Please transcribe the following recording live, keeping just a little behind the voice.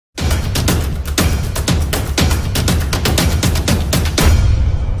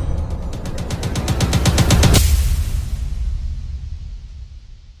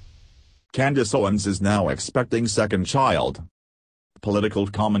Candace Owens is now expecting second child. Political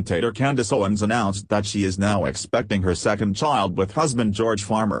commentator Candace Owens announced that she is now expecting her second child with husband George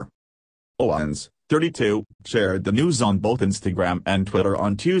Farmer. Owens, 32, shared the news on both Instagram and Twitter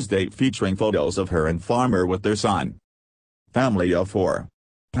on Tuesday, featuring photos of her and Farmer with their son. Family of four.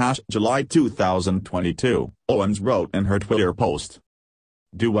 July 2022, Owens wrote in her Twitter post.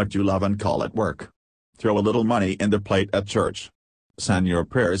 Do what you love and call it work. Throw a little money in the plate at church. Send your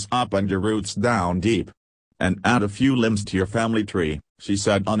prayers up and your roots down deep. And add a few limbs to your family tree, she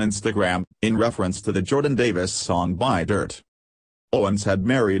said on Instagram, in reference to the Jordan Davis song Wierd. Owens had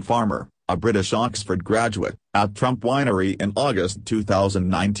married Farmer, a British Oxford graduate, at Trump Winery in August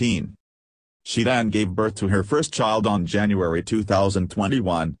 2019. She then gave birth to her first child on January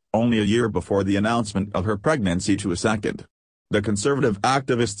 2021, only a year before the announcement of her pregnancy to a second. The conservative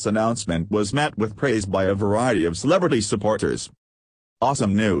activist's announcement was met with praise by a variety of celebrity supporters.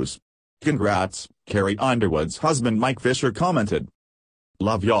 Awesome news. Congrats, Carrie Underwood's husband Mike Fisher commented.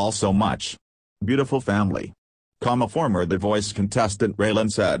 Love y'all so much. Beautiful family. Former The Voice contestant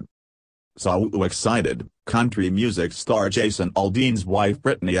Raylan said. So excited, country music star Jason Aldean's wife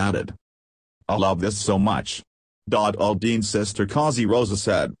Brittany added. I love this so much. Aldean's sister Kazi Rosa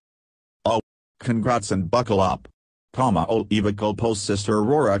said. Oh, congrats and buckle up. Eva Culpo's sister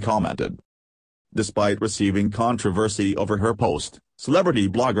Aurora commented. Despite receiving controversy over her post, celebrity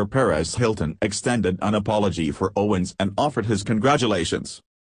blogger Perez Hilton extended an apology for Owens and offered his congratulations.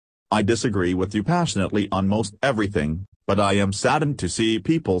 I disagree with you passionately on most everything, but I am saddened to see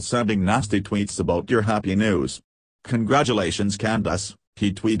people sending nasty tweets about your happy news. Congratulations Candace,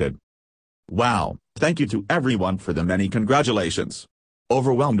 he tweeted. Wow, thank you to everyone for the many congratulations.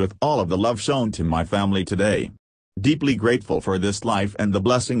 Overwhelmed with all of the love shown to my family today. Deeply grateful for this life and the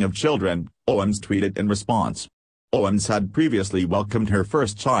blessing of children, Owens tweeted in response. Owens had previously welcomed her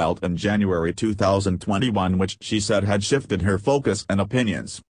first child in January 2021, which she said had shifted her focus and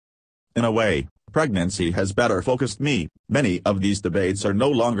opinions. In a way, pregnancy has better focused me. Many of these debates are no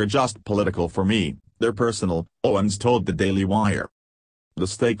longer just political for me, they're personal, Owens told the Daily Wire. The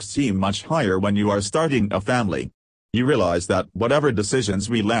stakes seem much higher when you are starting a family. You realize that whatever decisions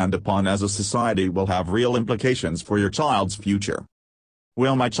we land upon as a society will have real implications for your child's future.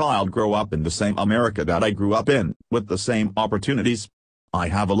 Will my child grow up in the same America that I grew up in, with the same opportunities? I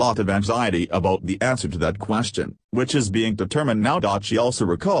have a lot of anxiety about the answer to that question, which is being determined now. She also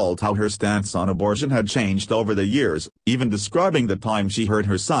recalled how her stance on abortion had changed over the years, even describing the time she heard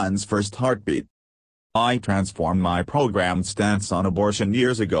her son's first heartbeat. I transformed my programmed stance on abortion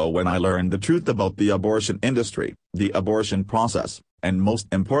years ago when I learned the truth about the abortion industry, the abortion process, and most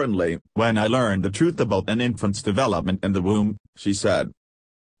importantly, when I learned the truth about an infant's development in the womb, she said.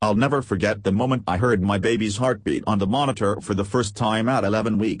 I'll never forget the moment I heard my baby's heartbeat on the monitor for the first time at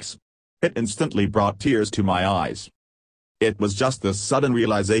 11 weeks. It instantly brought tears to my eyes. It was just this sudden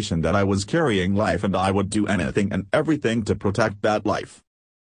realization that I was carrying life and I would do anything and everything to protect that life.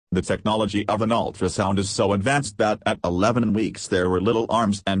 The technology of an ultrasound is so advanced that at 11 weeks there were little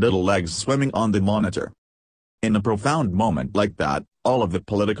arms and little legs swimming on the monitor. In a profound moment like that, all of the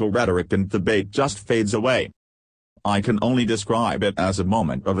political rhetoric and debate just fades away. I can only describe it as a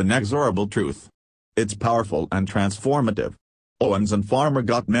moment of inexorable truth. It's powerful and transformative. Owens and Farmer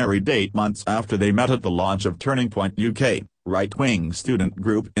got married 8 months after they met at the launch of Turning Point UK, right-wing student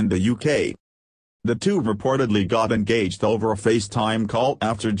group in the UK. The two reportedly got engaged over a FaceTime call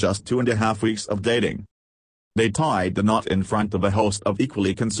after just 2.5 weeks of dating. They tied the knot in front of a host of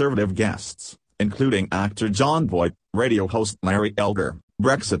equally conservative guests, including actor Jon Voight, radio host Larry Elder,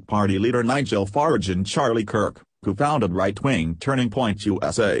 Brexit Party leader Nigel Farage and Charlie Kirk, who founded right-wing Turning Point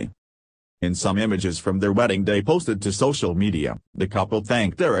USA. In some images from their wedding day posted to social media, the couple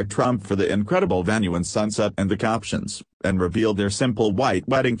thanked Eric Trump for the incredible venue and sunset and the captions, and revealed their simple white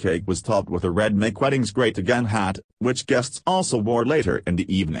wedding cake was topped with a red "Make Weddings Great Again" hat, which guests also wore later in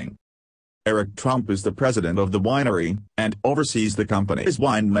the evening. Eric Trump is the president of the winery, and oversees the company's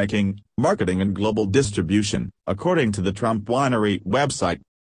winemaking, marketing and global distribution, according to the Trump Winery website.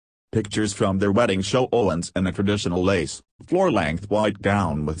 Pictures from their wedding show Owens in a traditional lace, floor-length white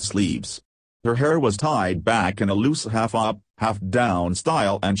gown with sleeves. Her hair was tied back in a loose half-up, half-down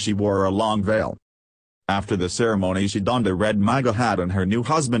style and she wore a long veil. After the ceremony she donned a red MAGA hat and her new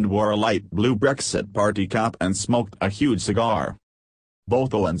husband wore a light blue Brexit Party cap and smoked a huge cigar.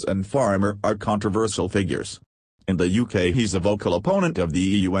 Both Owens and Farmer are controversial figures. In the UK he's a vocal opponent of the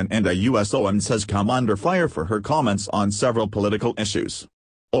EU and in the US Owens has come under fire for her comments on several political issues.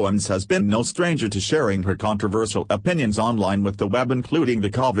 Owens has been no stranger to sharing her controversial opinions online with the web, including the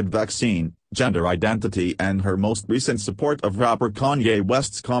COVID vaccine, gender identity, and her most recent support of rapper Kanye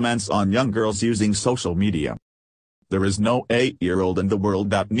West's comments on young girls using social media. "There is no 8-year-old in the world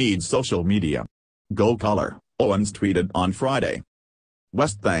that needs social media. Go color," Owens tweeted on Friday.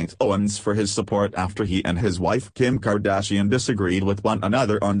 West thanked Owens for his support after he and his wife Kim Kardashian disagreed with one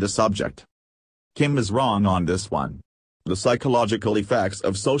another on the subject. "Kim is wrong on this one. The psychological effects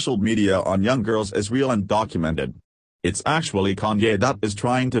of social media on young girls is real and documented. It's actually Kanye that is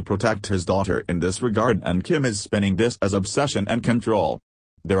trying to protect his daughter in this regard, and Kim is spinning this as obsession and control.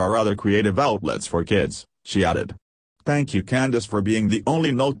 There are other creative outlets for kids," she added. "Thank you, Candace, for being the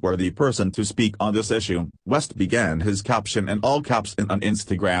only noteworthy person to speak on this issue," West began his caption in all caps in an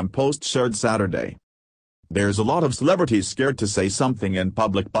Instagram post shared Saturday. "There's a lot of celebrities scared to say something in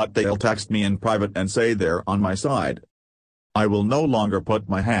public, but they'll text me in private and say they're on my side. I will no longer put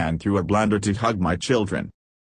my hand through a blender to hug my children.